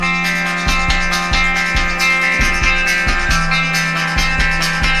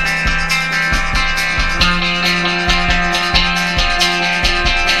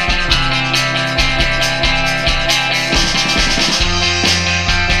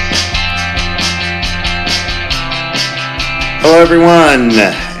Hello, everyone,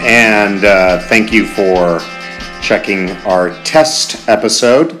 and thank you for checking our test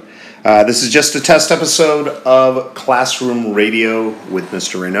episode. This is just a test episode of Classroom Radio with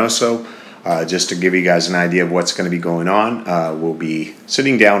Mr. Reynoso. Just to give you guys an idea of what's going to be going on, we'll be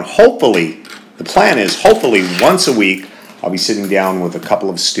sitting down, hopefully, the plan is hopefully once a week, I'll be sitting down with a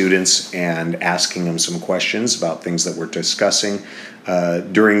couple of students and asking them some questions about things that we're discussing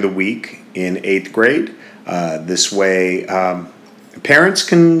during the week in 8th grade. This way, parents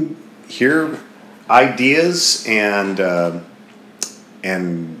can hear ideas and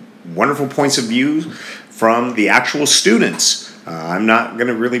wonderful points of view from the actual students. I'm not going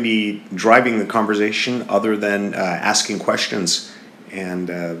to really be driving the conversation other than asking questions, and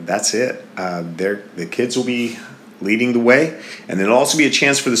that's it. The kids will be leading the way, and there'll also be a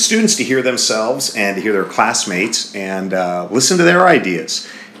chance for the students to hear themselves and to hear their classmates and listen to their ideas.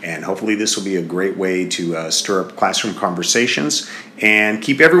 And hopefully this will be a great way to stir up classroom conversations and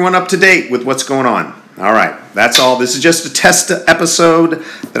keep everyone up to date with what's going on. All right, that's all. This is just a test episode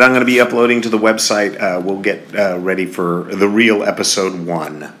that I'm going to be uploading to the website. We'll get ready for the real episode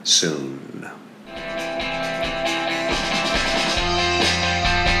 1 soon.